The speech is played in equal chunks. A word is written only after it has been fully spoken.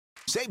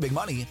Save big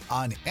money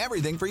on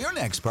everything for your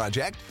next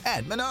project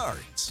at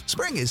Menards.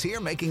 Spring is here,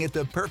 making it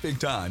the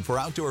perfect time for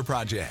outdoor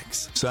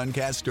projects.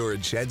 Suncast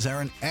storage sheds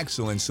are an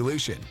excellent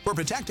solution for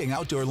protecting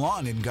outdoor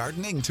lawn and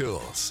gardening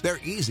tools. They're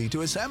easy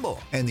to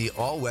assemble, and the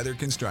all-weather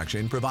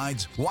construction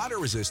provides water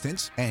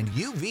resistance and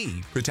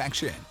UV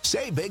protection.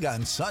 Save big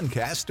on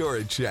Suncast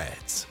storage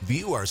sheds.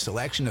 View our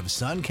selection of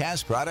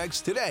Suncast products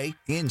today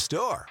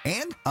in-store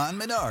and on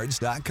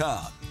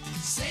Menards.com.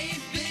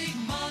 Save big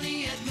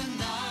money at Menards.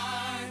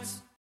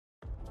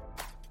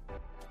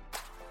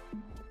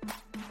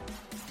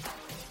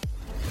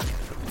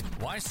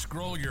 Why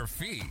scroll your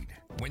feed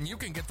when you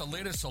can get the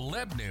latest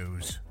celeb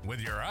news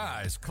with your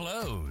eyes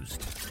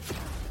closed?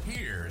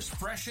 Here's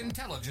fresh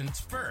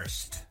intelligence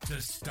first to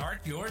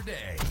start your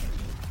day.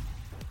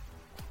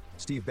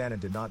 Steve Bannon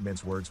did not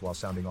mince words while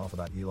sounding off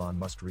about Elon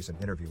Musk's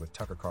recent interview with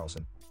Tucker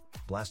Carlson,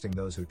 blasting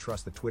those who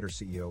trust the Twitter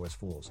CEO as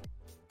fools.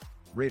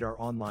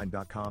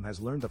 RadarOnline.com has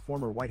learned the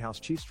former White House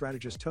chief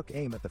strategist took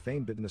aim at the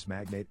famed business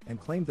magnate and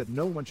claimed that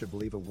no one should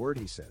believe a word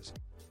he says.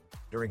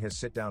 During his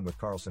sit-down with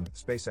Carlson,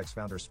 SpaceX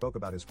founder spoke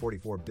about his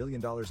 $44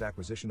 billion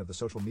acquisition of the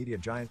social media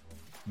giant,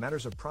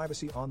 matters of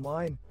privacy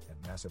online,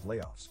 and massive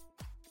layoffs.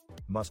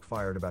 Musk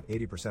fired about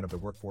 80% of the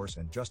workforce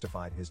and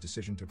justified his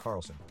decision to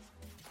Carlson.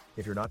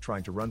 If you're not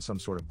trying to run some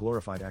sort of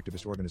glorified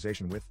activist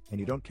organization with, and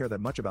you don't care that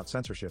much about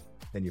censorship,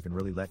 then you can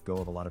really let go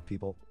of a lot of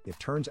people, it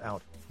turns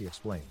out, he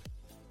explained.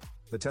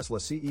 The Tesla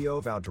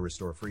CEO vowed to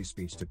restore free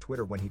speech to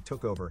Twitter when he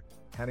took over,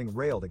 having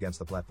railed against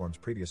the platform's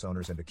previous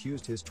owners and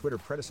accused his Twitter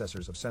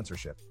predecessors of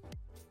censorship.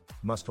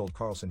 Musk told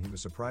Carlson he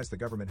was surprised the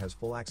government has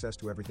full access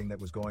to everything that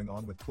was going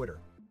on with Twitter.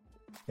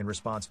 In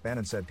response,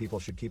 Bannon said people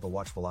should keep a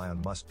watchful eye on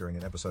Musk during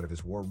an episode of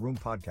his War Room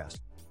podcast,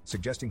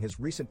 suggesting his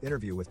recent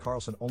interview with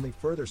Carlson only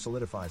further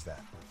solidifies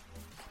that.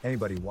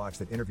 Anybody watched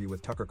that interview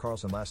with Tucker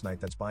Carlson last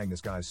night that's buying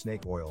this guy's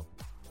snake oil?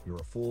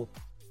 You're a fool,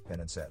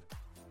 Bannon said.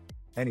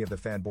 Any of the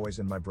fanboys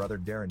and my brother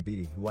Darren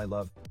Beatty, who I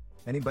love,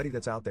 anybody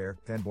that's out there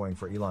fanboying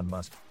for Elon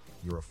Musk,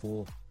 you're a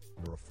fool,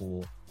 you're a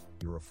fool,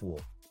 you're a fool.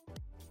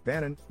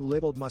 Bannon, who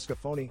labeled Musk a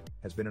phony,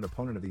 has been an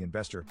opponent of the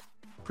investor,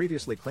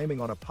 previously claiming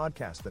on a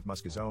podcast that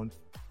Musk is owned,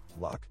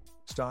 lock,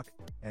 stock,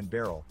 and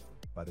barrel,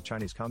 by the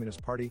Chinese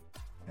Communist Party,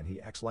 and he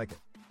acts like it.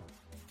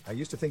 I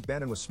used to think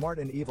Bannon was smart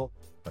and evil,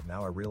 but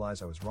now I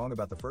realize I was wrong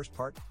about the first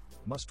part,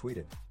 Musk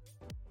tweeted.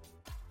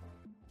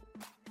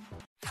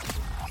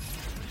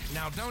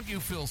 Now, don't you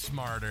feel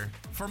smarter?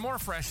 For more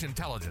fresh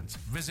intelligence,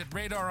 visit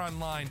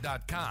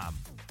RadarOnline.com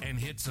and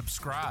hit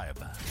subscribe.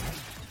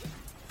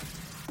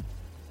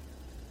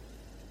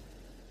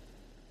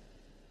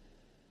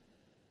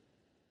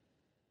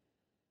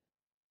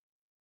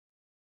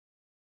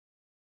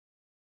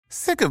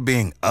 Sick of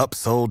being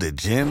upsold at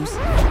gyms?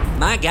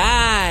 My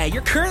guy,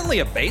 you're currently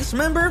a base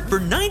member? For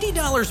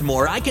 $90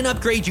 more, I can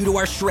upgrade you to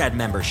our Shred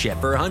membership.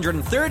 For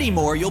 $130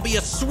 more, you'll be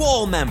a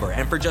Swole member.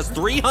 And for just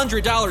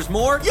 $300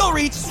 more, you'll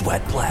reach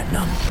Sweat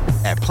Platinum.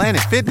 At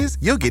Planet Fitness,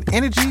 you'll get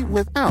energy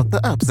without the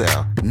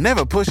upsell.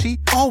 Never pushy,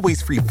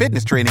 always free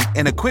fitness training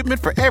and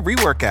equipment for every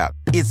workout.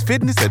 It's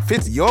fitness that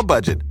fits your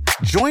budget.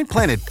 Join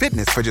Planet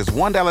Fitness for just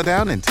 $1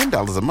 down and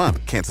 $10 a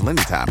month. Cancel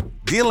anytime.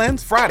 Deal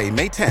ends Friday,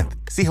 May 10th.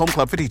 See Home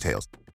Club for details.